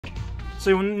So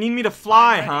you need me to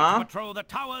fly, I'm ready huh? to patrol the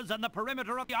towers and the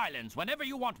perimeter of the islands whenever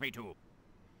you want me to.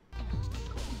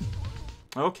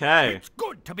 Okay. It's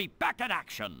good to be back in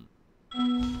action.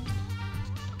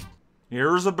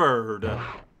 Here's a bird.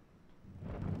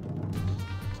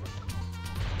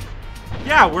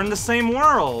 Yeah, we're in the same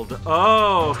world.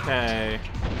 Oh, okay.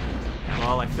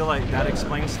 Well, I feel like that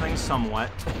explains things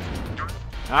somewhat.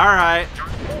 Alright.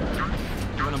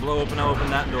 I'm gonna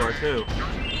open that door, too.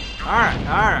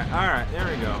 Alright. There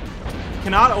we go.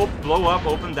 Cannot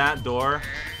open that door.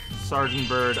 Sergeant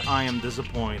Bird, I am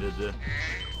disappointed.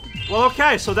 Well,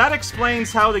 okay, so that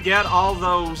explains how to get all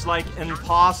those, like,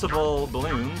 impossible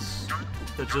balloons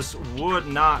that just would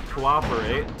not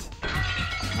cooperate.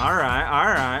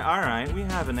 Alright. We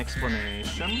have an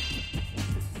explanation.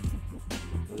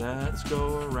 Let's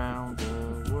go around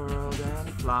the world and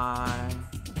fly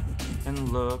and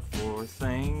look for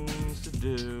things to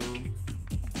do,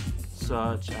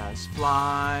 such as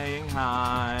flying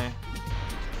high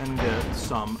and get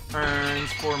some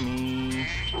urns for me.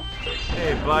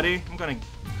 Hey, buddy, I'm gonna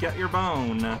get your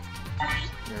bone.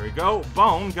 There we go.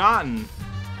 Bone gotten.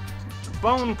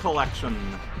 Bone collection.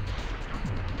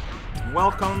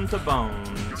 Welcome to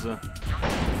Bones.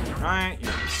 Right,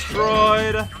 you're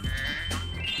destroyed.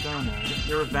 Gonna get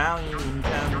your value in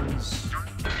gems.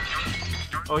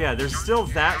 Oh yeah, there's still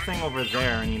that thing over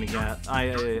there I need to get.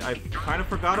 I kind of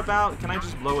forgot about. Can I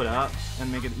just blow it up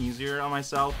and make it easier on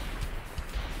myself?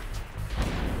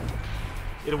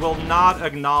 It will not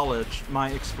acknowledge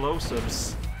my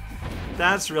explosives.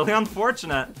 That's really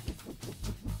unfortunate.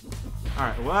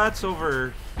 Alright, what's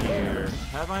over here?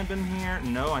 Have I been here?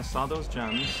 No, I saw those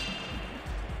gems.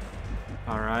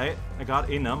 Alright, I got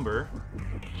a number.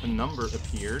 A number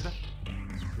appeared.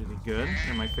 It's really good.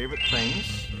 They're my favorite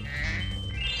things.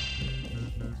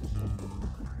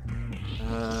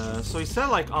 So he said,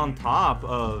 like, on top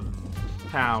of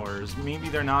towers. Maybe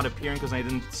they're not appearing because I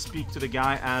didn't speak to the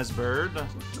guy as Bird.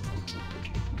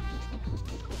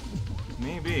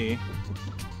 Maybe.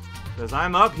 Because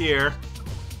I'm up here.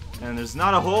 And there's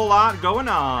not a whole lot going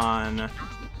on.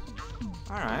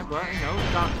 Alright, but, you know,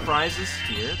 we've got prizes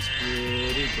here. It's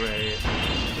pretty great.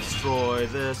 Destroy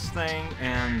this thing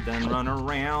and then run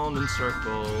around in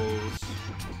circles.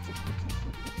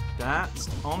 That's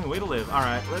the only way to live.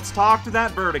 Alright, let's talk to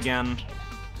that bird again.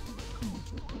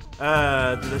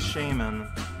 The shaman.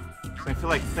 I feel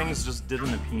like things just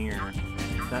didn't appear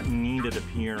that needed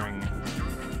appearing.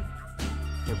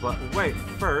 Okay, but wait,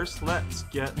 first, let's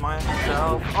get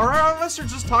myself... Or unless you're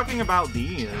just talking about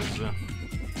these.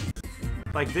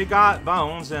 Like, they got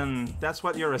bones, and that's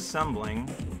what you're assembling.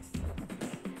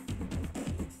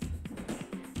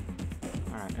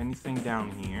 Alright, anything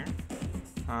down here?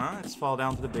 Huh? Let's fall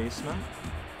down to the basement.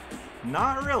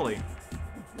 Not really.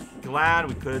 Glad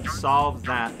we could solve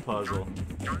that puzzle.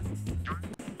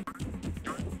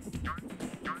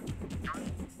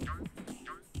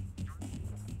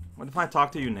 What if I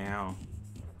talk to you now?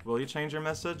 Will you change your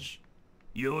message?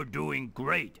 You're doing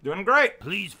great. Doing great!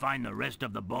 Please find the rest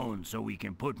of the bones so we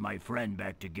can put my friend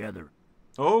back together.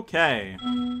 Okay.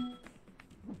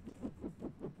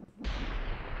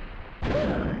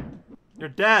 You're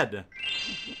dead.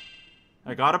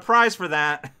 I got a prize for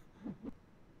that.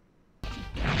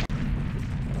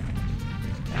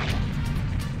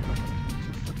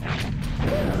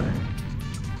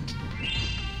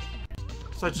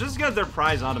 So I just get their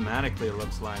prize automatically, it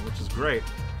looks like, which is great.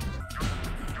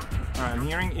 Alright, I'm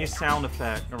hearing a sound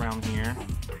effect around here.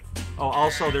 Oh,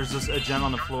 also, there's just a gem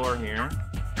on the floor here.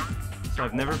 So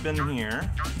I've never been here.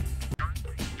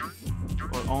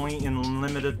 Or only in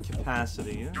limited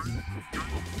capacities.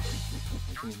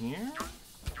 In here?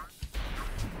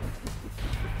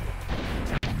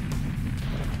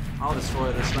 I'll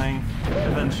destroy this thing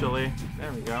eventually.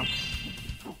 There we go.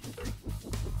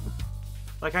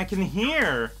 Like, I can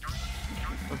hear!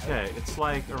 Okay, it's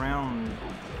like around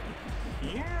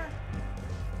here?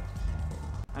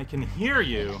 I can hear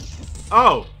you.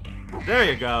 Oh! There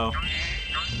you go.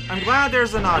 I'm glad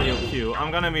there's an audio cue.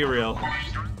 I'm gonna be real.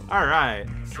 Alright.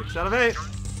 6 out of 8.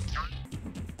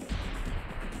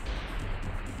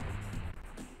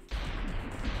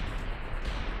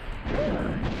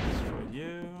 Destroy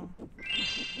you.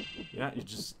 Yeah, you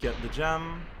just get the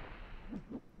gem.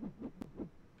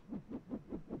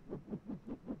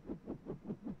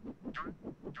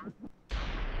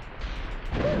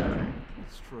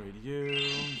 Destroyed you.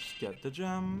 Just get the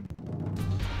gem.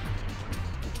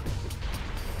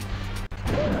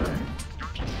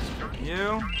 Destroy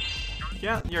you.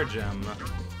 Get your gem.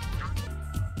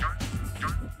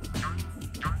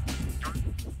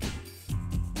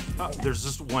 Oh, there's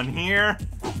just one here.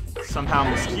 somehow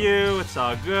miscue. It's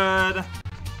all good.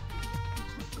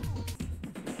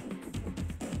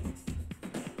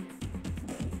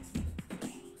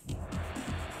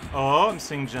 Oh, I'm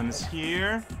seeing gems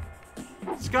here.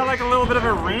 It's got like a little bit of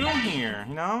a room here,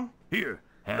 you know? Here.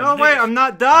 Oh wait, I'm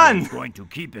not done. I'm going to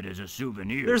keep it as a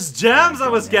souvenir. There's gems I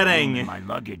was getting. In my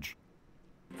luggage.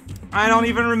 I don't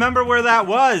even remember where that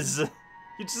was.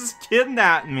 You just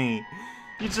kidnapped me.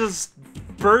 You just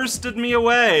bursted me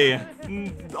away.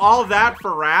 All that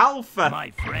for Ralph?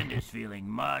 My friend is feeling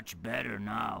much better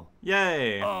now.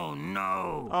 Yay. Oh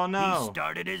no. Oh no. He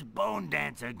started his bone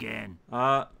dance again.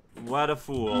 What a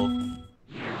fool.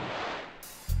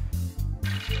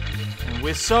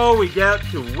 And we get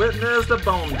to witness the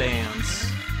bone dance.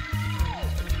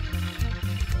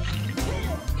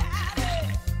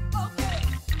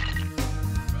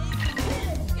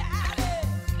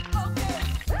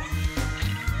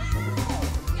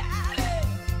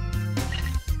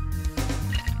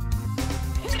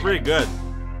 It's pretty good.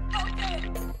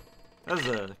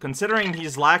 Considering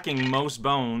he's lacking most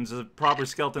bones a proper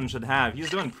skeleton should have, he's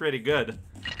doing pretty good.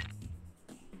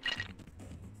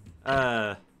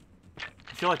 I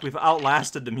feel like we've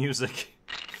outlasted the music.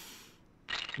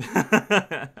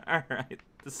 Alright,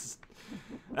 this is...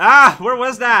 Ah! Where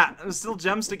was that? There's still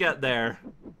gems to get there.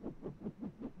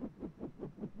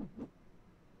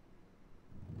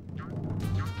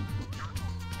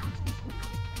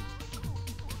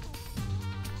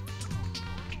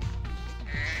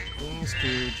 These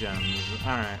 2 gems.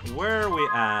 Alright, where are we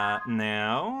at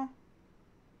now?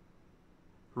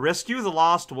 Rescue the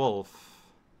lost wolf.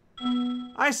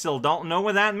 I still don't know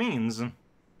what that means.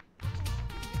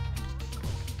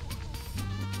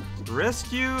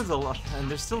 Rescue the... And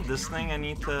there's still this thing I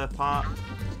need to pop.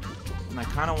 And I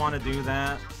kind of want to do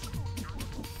that.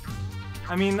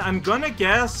 I mean, I'm gonna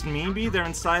guess maybe they're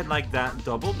inside, like, that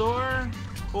double door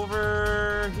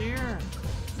over here.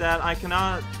 That I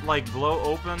cannot, like, blow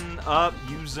open up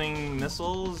using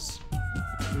missiles.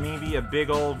 Maybe a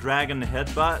big old dragon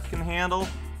headbutt can handle.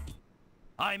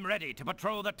 I'm ready to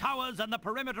patrol the towers and the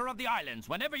perimeter of the islands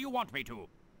whenever you want me to.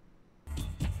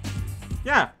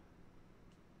 Yeah.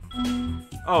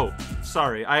 Oh,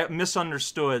 sorry. I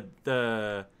misunderstood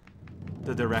the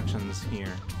directions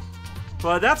here.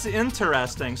 But that's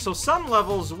interesting. So some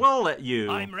levels will let you...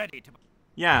 I'm ready to...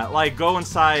 Yeah, like, go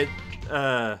inside,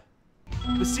 But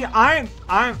see, I'm...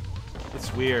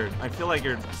 It's weird. I feel like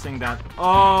you're saying that...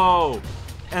 Oh!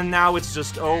 And now it's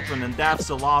just open, and that's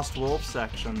the Lost Wolf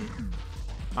section.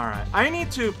 Alright, I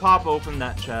need to pop open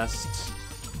that chest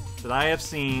that I have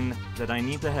seen that I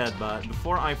need to headbutt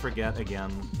before I forget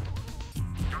again.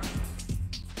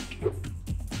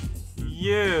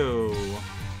 You.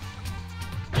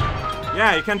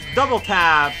 Yeah, you can double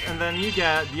tap, and then you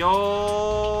get the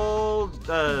old,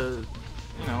 you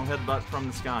know, headbutt from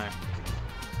the sky.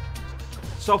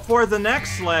 So for the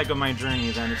next leg of my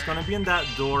journey, then, it's gonna be in that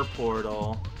door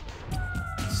portal.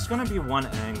 It's gonna be one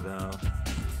egg, though.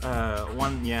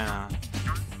 Yeah.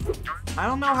 I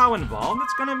don't know how involved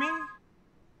it's gonna be.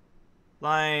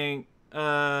 Like,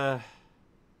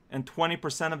 and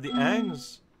 20% of the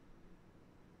eggs?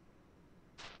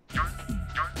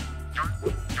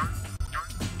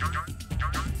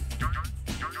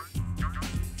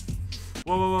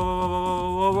 Whoa, whoa,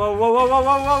 whoa, whoa, whoa, whoa, whoa, whoa,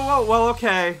 whoa, whoa, whoa, whoa, well,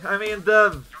 okay. I mean,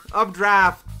 the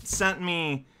updraft sent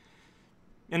me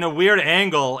in a weird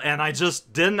angle, and I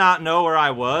just did not know where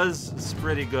I was. It's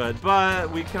pretty good.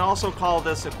 But we can also call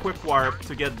this a quick warp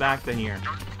to get back to here.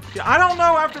 Yeah, I don't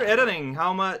know after editing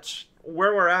how much,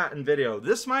 where we're at in video.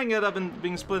 This might end up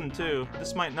being split in 2.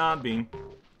 This might not be.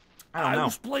 I don't know. I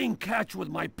was playing catch with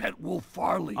my pet wolf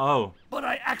Farley. Oh. But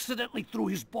I accidentally threw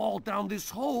his ball down this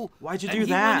hole. Why'd you do and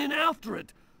that? he went in after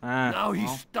it. Now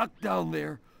he's stuck down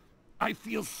there. I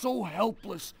feel so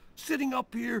helpless, sitting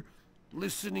up here,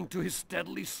 listening to his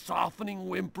steadily softening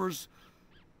whimpers.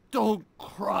 Don't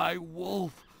cry,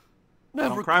 wolf.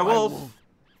 Never Don't cry, wolf.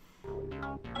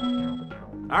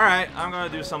 Alright, I'm gonna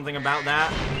do something about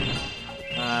that.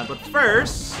 But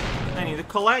first, I need to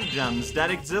collect gems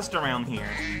that exist around here.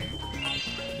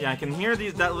 Yeah, I can hear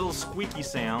that little squeaky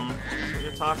sound. That's what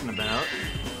you're talking about.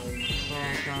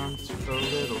 Welcome to the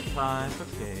little type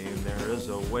of cave. There is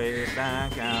a way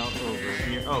back out over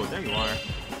here. Oh, there you are.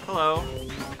 Hello.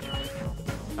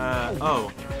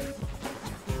 Oh.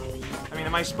 I mean,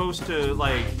 am I supposed to,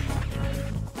 like...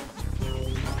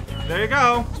 There you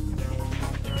go.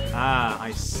 Ah,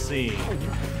 I see.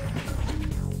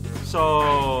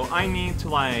 So, I need to,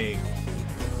 like...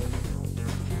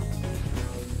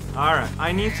 Alright,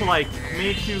 I need to, like,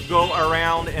 make you go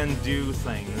around and do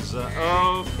things.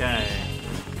 Okay.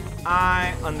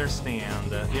 I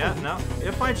understand. Yeah, no.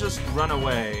 If I just run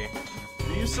away,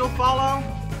 do you still follow?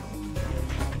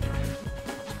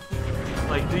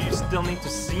 Like, do you still need to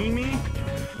see me?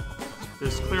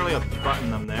 There's clearly a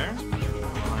button up there.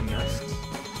 Oh, I missed.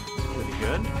 Pretty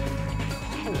good.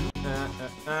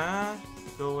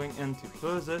 Going into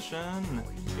position.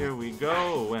 Here we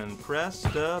go, and press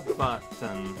the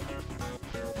button.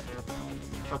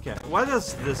 Okay, what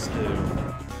does this do?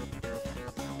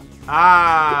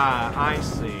 Ah, I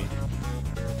see.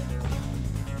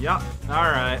 Yup,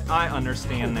 alright, I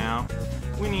understand now.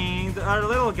 We need our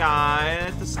little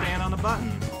guy to stand on the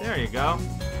button. There you go.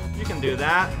 You can do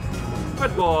that.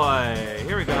 Good boy.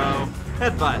 Here we go.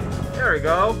 Headbutt. There we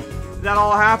go. That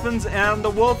all happens, and the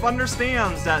wolf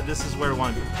understands that this is where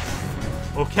one.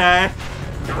 Okay.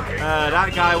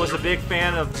 That guy was a big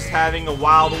fan of just having a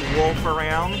wild wolf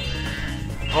around.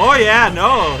 Oh yeah,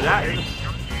 no,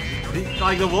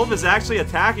 like the wolf is actually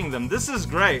attacking them. This is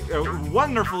great. A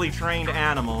wonderfully trained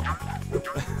animal.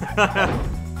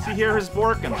 See here, he's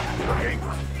borking.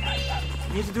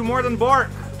 You need to do more than bork.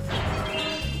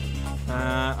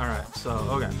 Alright, so,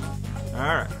 okay.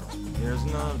 Alright. Here's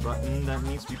another button that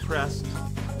needs to be pressed.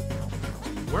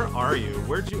 Where are you?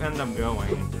 Where'd you end up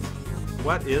going?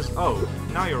 What is... Oh,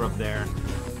 now you're up there.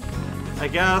 I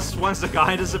guess once the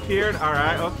guy disappeared...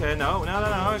 Alright, okay, no,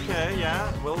 okay,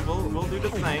 yeah. We'll do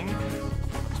the thing.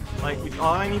 Like,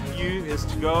 all I need you is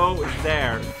to go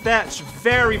there. Fetch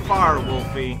very far,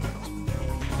 Wolfie.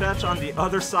 Fetch on the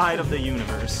other side of the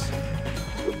universe.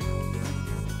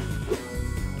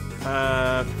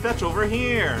 Fetch over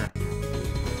here.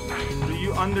 Do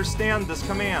you understand this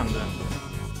command?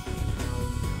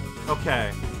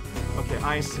 Okay. Okay,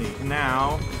 I see.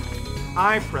 Now,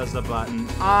 I press the button.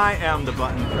 I am the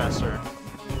button presser.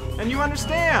 And you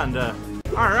understand!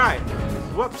 Alright.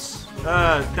 Whoops.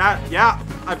 Yeah,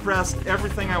 I pressed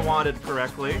everything I wanted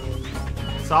correctly.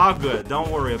 It's all good.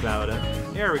 Don't worry about it.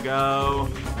 Here we go.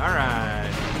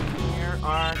 Alright. Here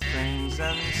are things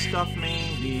and stuff,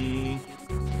 maybe.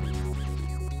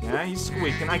 Yeah, he's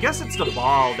squeaking. I guess it's the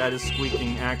ball that is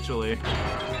squeaking, actually.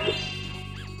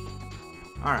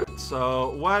 Alright,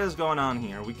 so what is going on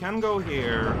here? We can go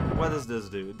here. What does this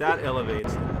do? That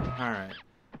elevates that. Alright.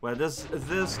 What does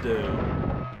this do?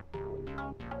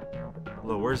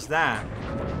 Lowers that.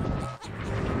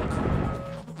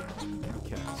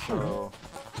 Okay, so...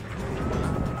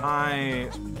 I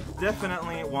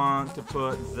definitely want to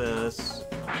put this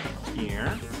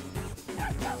here.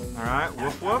 Alright,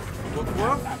 woof woof, woof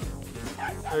woof.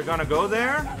 You're gonna go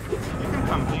there? You can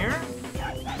come here.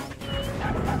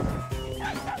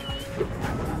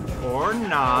 Or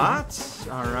not.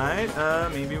 Alright,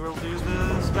 maybe we'll do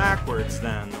this backwards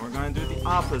then. We're gonna do the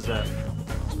opposite.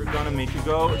 We're gonna make you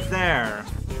go there.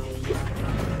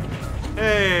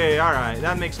 Hey, alright,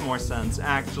 that makes more sense,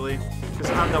 actually.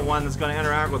 Because I'm the one that's gonna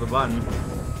interact with the button.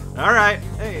 Alright,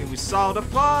 hey, we solved a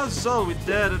puzzle, we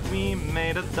did it, we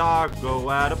made a dog go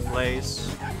out of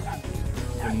place.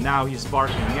 And now he's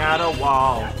barking at a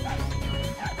wall.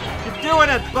 You're doing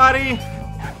it, buddy!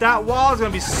 That wall is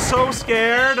gonna be so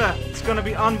scared, it's gonna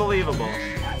be unbelievable.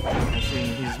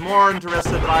 See, he's more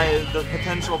interested by the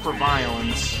potential for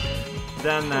violence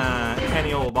than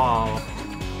any old ball.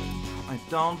 I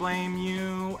don't blame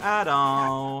you at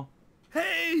all.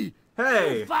 Hey!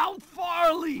 Hey! You found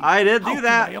Farley! I did do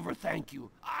that! How could I ever thank you?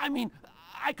 I mean,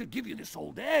 I could give you this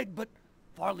old egg, but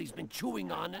Farley's been chewing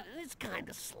on it, and it's kind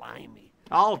of slimy.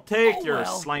 I'll take your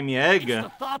slimy egg. It's the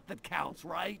thought that counts,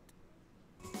 right?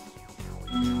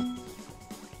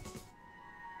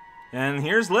 And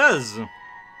here's Liz.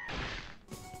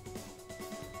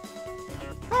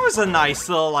 That was a nice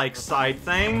little, like, side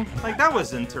thing. Like, that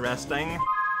was interesting.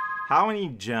 How many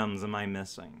gems am I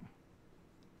missing?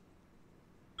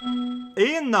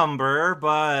 A number,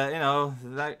 but, you know,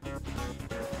 that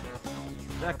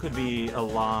could be a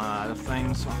lot of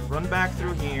things. So run back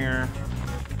through here.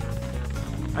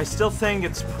 I still think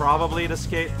it's probably the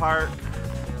skate park.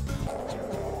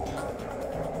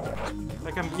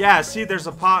 Like, yeah, see, there's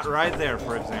a pot right there,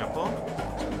 for example.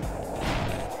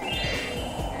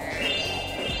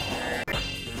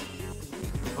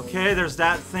 Okay, there's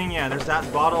that thing, yeah, there's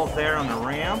that bottle there on the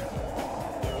ramp.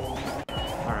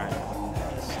 Alright.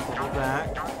 Let's go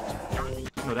back.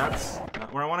 No, that's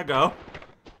not where I want to go.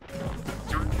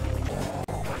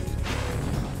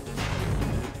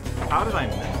 How did I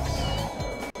miss?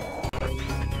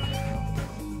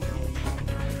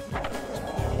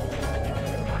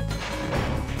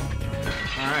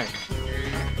 Alright.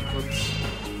 Oops.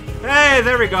 Hey,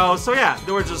 there we go. So yeah,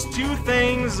 there were just two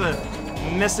things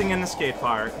missing in the skate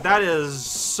park. That is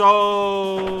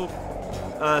so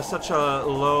such a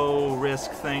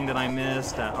low-risk thing that I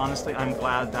missed. Honestly, I'm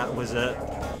glad that was it.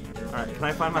 Alright, can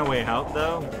I find my way out,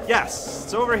 though? Yes!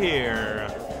 It's over here!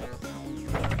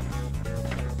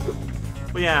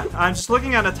 But yeah, I'm just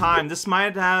looking at a time. This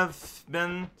might have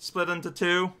been split into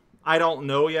 2. I don't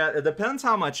know yet. It depends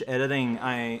how much editing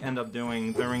I end up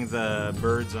doing during the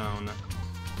bird zone.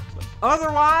 But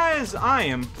otherwise, I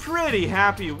am pretty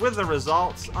happy with the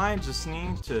results. I just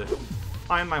need to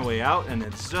find my way out, and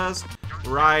it's just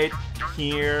right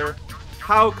here.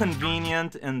 How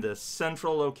convenient in this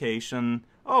central location.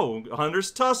 Oh,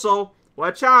 Hunter's tussle.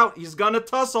 Watch out, he's gonna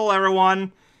tussle,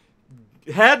 everyone.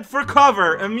 Head for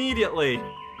cover immediately.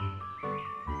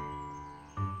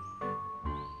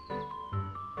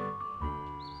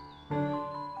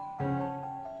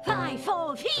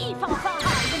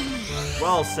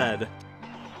 Well said.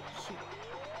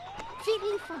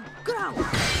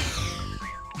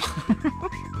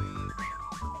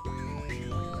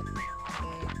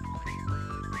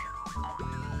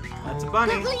 That's a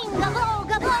bunny.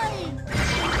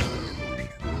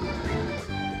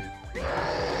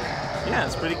 Yeah,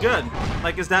 it's pretty good.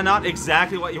 Like, is that not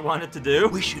exactly what you wanted to do?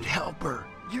 We should help her.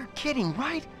 You're kidding,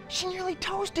 right? She nearly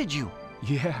toasted you.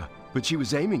 Yeah, but she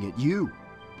was aiming at you.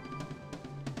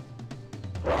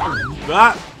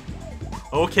 Ah.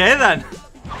 Okay then.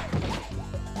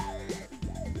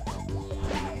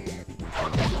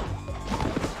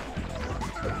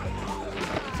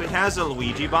 So he has a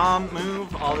Luigi bomb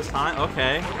move all this time?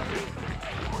 Okay.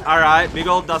 Alright, big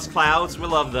old dust clouds. We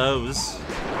love those.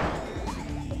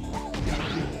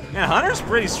 Yeah, Hunter's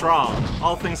pretty strong,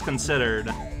 all things considered.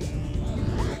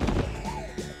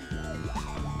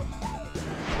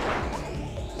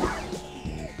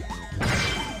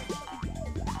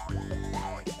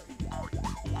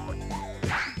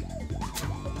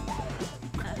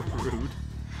 Rude.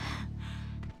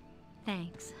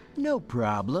 Thanks. No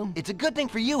problem. It's a good thing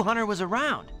for you Hunter was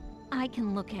around. I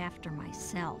can look after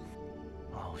myself.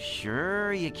 Oh,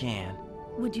 sure you can.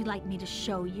 Would you like me to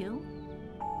show you?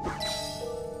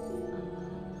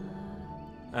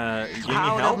 Give me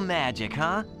Out help? of magic,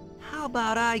 huh? How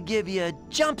about I give you a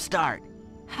jump start?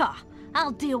 Ha!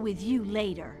 I'll deal with you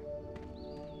later.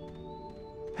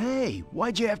 Hey,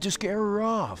 why'd you have to scare her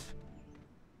off?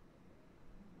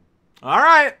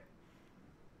 Alright.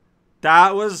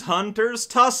 That was Hunter's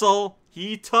tussle.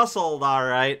 He tussled,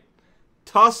 alright.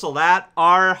 Tussled at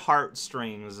our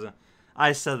heartstrings.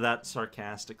 I said that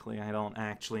sarcastically. I don't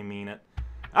actually mean it.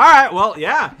 Alright, well,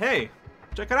 yeah, hey.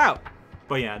 Check it out.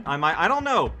 But yeah, I don't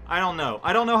know. I don't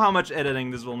know how much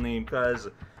editing this will need, because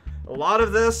a lot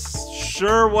of this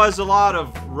sure was a lot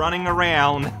of running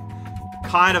around,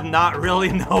 kind of not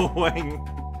really knowing,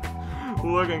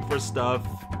 looking for stuff.